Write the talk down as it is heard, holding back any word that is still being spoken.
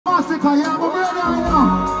Masicka, yeah, my brother, you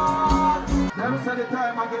know. Them say the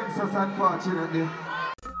time against us, unfortunately.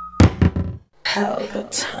 Pelpa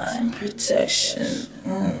time protection.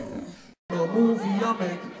 No movie I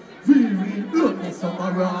make, real blood, me some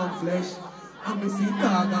around flesh. And me see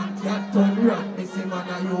dog and cat turn rat, me see man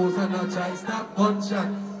a use and a try stop gunshot.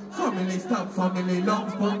 Family stop, family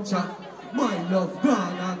lungs puncture. My love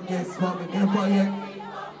gone and guess what, me never yet.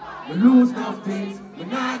 Me lose enough things, me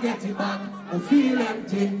nah get it back. Me feel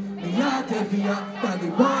empty, me heart heavier. Daddy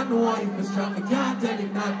want know if me strong, me can't tell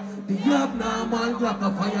him that. The abnormal clock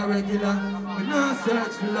a fire regular. Me nah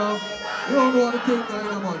search for love. You don't know the thing going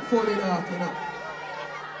on, man. Fully dark, you know.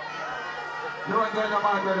 You ain't going to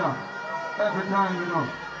my brother. Every time, you know.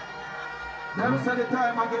 Them say the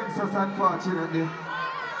time against us, unfortunately.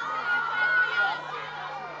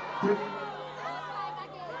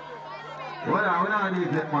 Well, we don't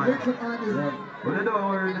need that, man. But you don't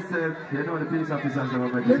worry yourself. You know the police officers are going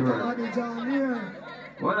to make it work.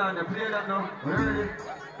 Hold on, you play that now. Are you ready?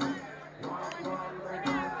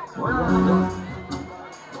 Hold on now.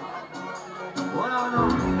 Hold on now.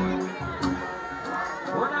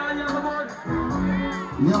 Hold on, you have a board.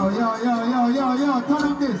 Yo, turn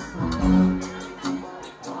up this.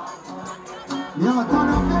 Yo, turn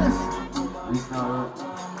up this. It's not right.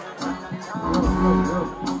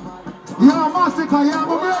 Yo, Masicka, yeah,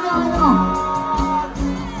 my brother, you know.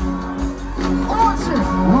 Watch it.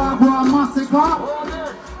 Wagwan Masicka.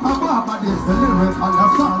 Kabaka this, the lyric and the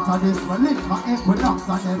salt of this. My link, my equinox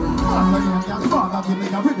and them. Master name, just bag, give me a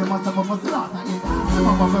rhythm, myself of a slaughter it. Some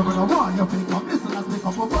of them in the wall, you pick up, listen and speak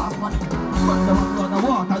up a boss, man. But the ones on the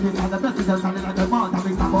water, this and the president, and like the mountain,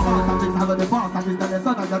 this and the mountain, this and the boss, and this and the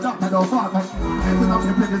son of the doctor, no father. This is up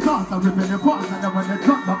to the sauce, and ripping the cross, and then when they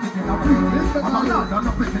drop, I'm picking up free. I'm a lad, I'm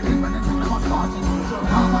not picking it, when they think I'm starting.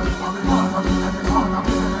 I'm a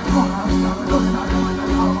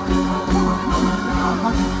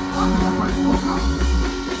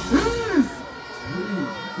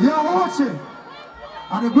Yo, watch it.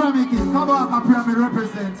 And the Grammy KABAKA PYRAMID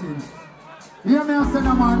representing. Hear me, I said,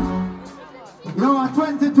 man. Yo,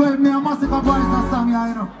 2012, me and Masicka voice a song,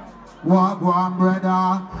 you know. Wagwan, brother.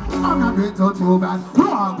 I'm not doing too bad.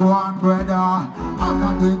 Wagwan, brother. I'm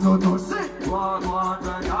not doing too sick. Wagwan,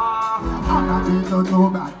 brother. I'm not doing too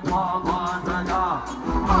bad. Wagwan, brother.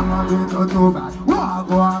 I'm not doing too bad.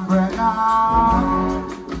 Wagwan, brother.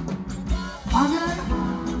 Again.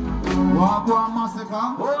 Wagwan Masicka.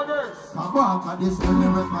 Hold this. KABAKA this the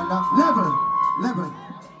lyrical level.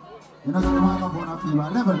 You know the microphone of fever.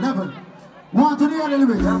 Level. Want to hear the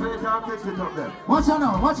lyrics? Yeah, we can fix it up there. Watch out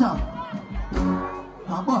now, watch out.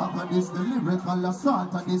 KABAKA this the lyrical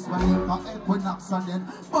assault and this one link a equinox and then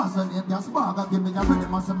boss and name just bag give me a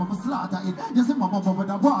rhythm and some of a slaughter it. You see my mom over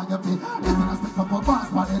the wall you pay. Listen and speak up a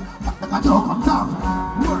bass for it. Like a joke on top.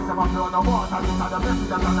 Words about on the water, this are the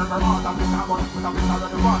messages and the water. This are what put up in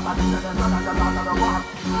the water, this is the sun and the land of the water.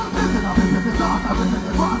 Listen up in the sauce, I'm in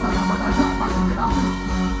the boss and I'm gonna drop back in it.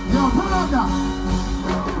 Yo, pull up that.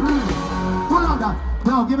 Pull up that.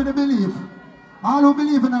 Yo, give me the belief. All who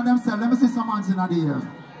believe in themselves, let me see some hands in the air.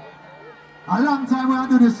 A long time we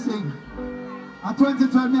do this thing. At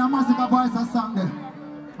 2012, me and Masicka voice a song there.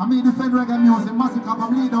 I mean defend reggae music, Masicka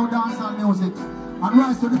from lead out dancehall music and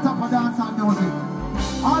rise to the top of dancehall music.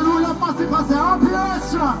 All who love Masicka say, up here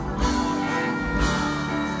strong.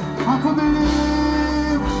 I can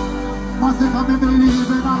believe, Masicka me believe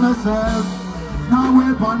in myself. Now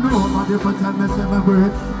wait for nobody for tell me say me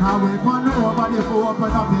break. Now wait for nobody for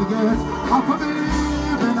open up the gates. I can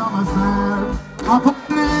believe in myself. I can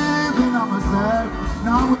believe in myself.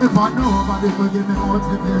 Now wait for nobody for give me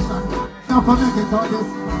motivation. Now for make it all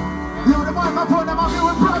this. You the microphone them have you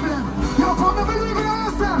with problem. You come to believe in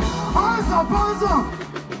yourself. Hands up.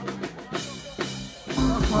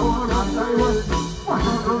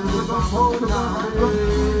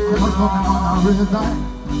 What's going on real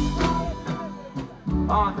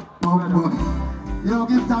Yo,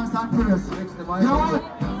 give thanks and praise.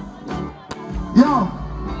 Yo,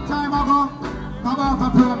 time ago, KABAKA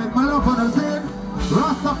PYRAMID, my love for the scene.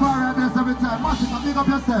 Rastafari bless every time. Masicka, pick up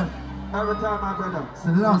yourself. Every time, my brother. It's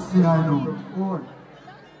the last year I know.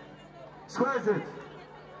 Squeeze it.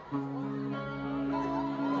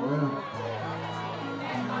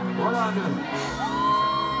 Hold on then.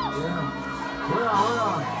 Hold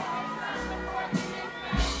on.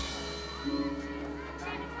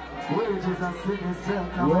 Wages and sickness fell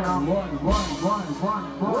down. One.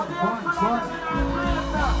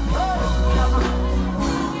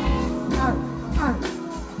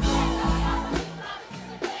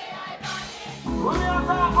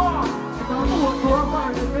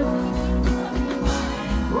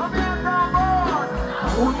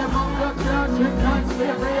 What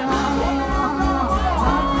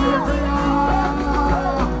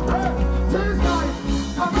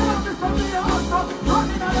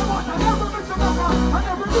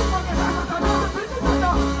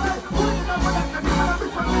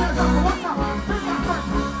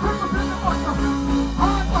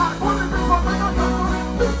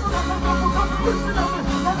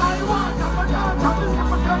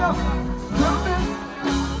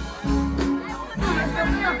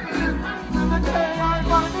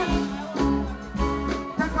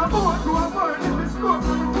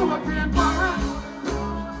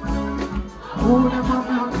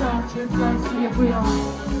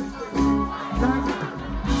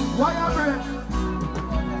Why are we?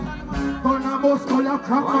 Gonna bust all your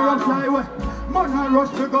crap or a flyway. Man a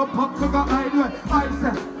rush to go pop to go hideaway. I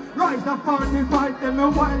said, rise the 45 them a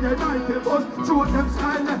wild and I feel bust through them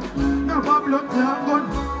style. Never blood clot gun.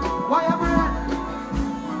 Why are we?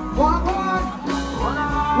 Hold on.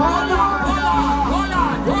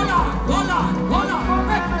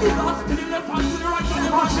 Give us to the left and to the right and the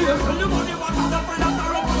machine. So the money was on the front and the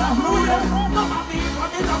rope and the fluid. No man me from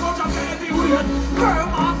this a bunch of heavy weird. Girl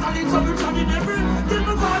mass and it's a bitch and in every. Till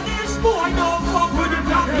the vanish, boy no fuck with the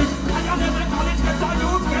damage. And you never college get a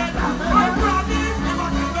youth get. I promise, never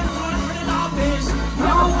take the soul for the lavish.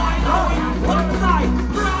 Never wind up one side,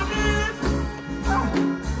 promise.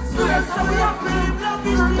 Swear so we are playing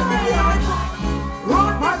lavish today.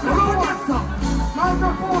 Run this,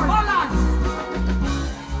 microphone.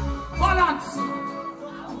 Balance.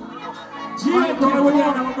 Gee, okay, we're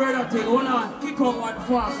down on my brother thing. Hold on. Kick out one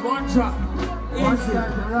fast, one track. Easy.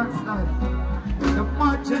 The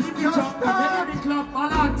match is just started. The club.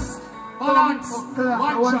 Balance. One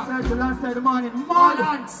track. The last side of the morning.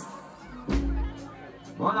 Balance.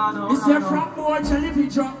 It's a front boy, jelly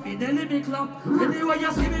drop me, Nelly me club. Anyway,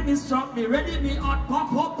 you see me strap me, ready me hot,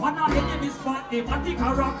 pop up, and a enemy spot me,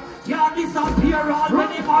 Masicka rock. Can't disappear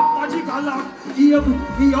already, magical lock. Here,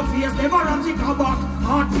 your face never magical back.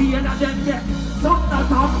 Hard feel and then get some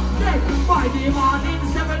that up. Then, by the morning,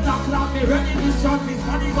 7 o'clock, me ready me strap me,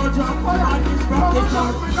 money go drop, and this from the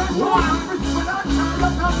club.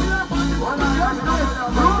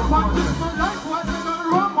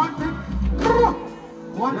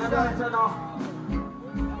 One side. You know,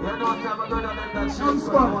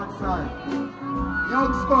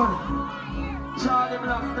 Young Skull. Charlie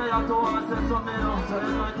Black stay at home and say something else, so you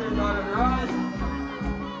know it ain't all right.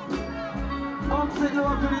 I'm saying you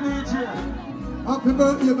up to the DJ. Happy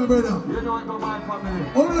birthday, my brother. You know it to my family.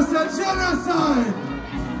 Oh, you said genocide.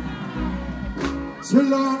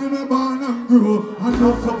 Children in the barn and grow, and no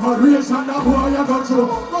separation, the boy you go through.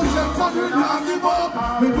 No sector we not give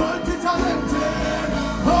up, we multi-talented.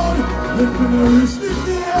 Oh, if we no reach this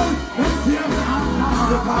year, next year,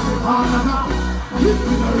 you can't be partner now. If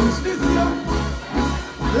we no reach this year,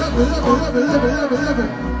 level.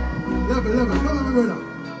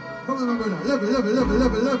 Come on, my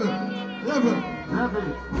brother. Level.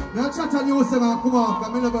 Now chat and you say, man, come on,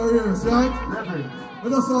 come in over here, right? Level. I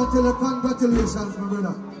just want to tell you congratulations, my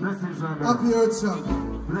brother. Blessings, my brother. Happy Earth Champ.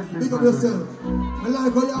 Blessings, pick up yourself. I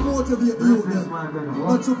like how you motivate the youth there.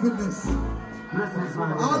 Not stupidness. Blessings, my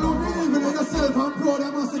brother. All who believe in yourself and proud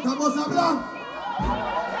of Masicka must have long.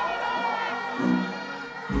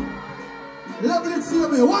 Level it, see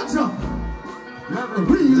me, watch out.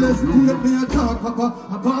 Real estate me a talk, Papa.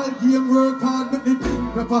 A ball game work hard, make me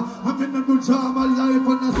think, Papa. I'm in a good job, my life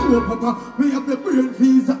on a soap, Papa. Me have the brain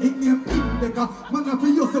visa, it name Indeca. Man, I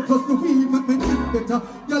feel you're supposed to be, make me think better.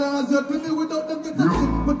 Y'all are as with me without them get a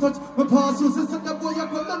simple touch. My past you say, the boy I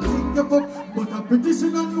come and think about. But a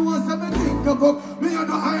petition and no one say me think about. Me are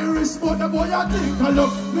no Irish, but the boy I think I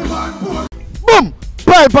love. Me man poor. Boom!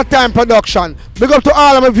 Pelpa Time Production. Big up to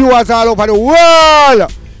all of my viewers all over the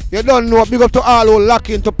world. You don't know, big up to all who lock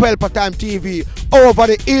into Pelpa Time TV over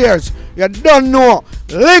the years. You don't know,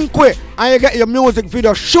 link with and you get your music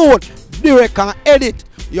video shoot, direct and edit,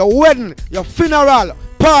 your wedding, your funeral,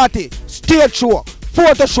 party, stage show,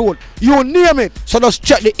 photo shoot, you name it. So just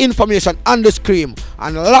check the information on the screen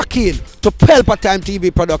and lock in to Pelpa Time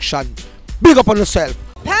TV production. Big up on yourself.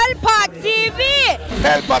 Pelpa TV!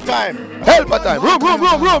 Pelpa Time! Pelpa Time! Room!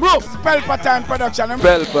 Pelpa Time Production!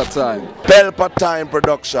 Pelpa Time! Pelpa Time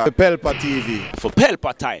Production! Pelpa TV! For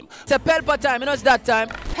Pelpa Time! It's a Pelpa Time, you know it's that time?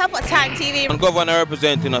 Pelpa Time TV! I'm governor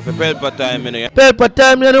representing of Pelpa Time, you know. Pelpa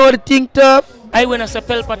Time, you know what the thing tough? I when I say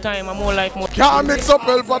Pelpa Time, I'm more like more. Can't mix up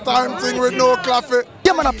Pelpa Time thing with no coffee.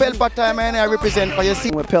 Yeah, man, a Pelpa time, and I represent for you.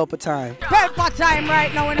 See, With Pelpa time. Pelpa time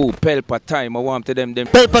right now. Oh, Pelpa time. I want to them.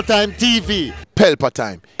 Pelpa Time TV. Pelpa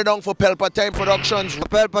Time. Down for Pelpa Time Productions.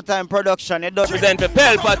 Pelpa time production. It does Present for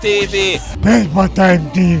Pelpa TV. Pelpa Time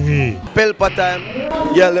TV. Pelpa Time.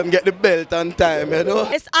 Yeah, let them get the belt on time, you know.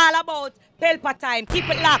 It's all about Pelpa time. Keep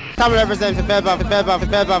it locked. Come represent for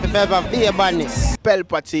Pelpa, be a badness.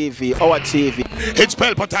 Pelpa TV, our TV. It's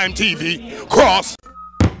Pelpa Time TV. Cross.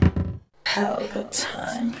 Pelpa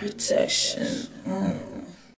time protection.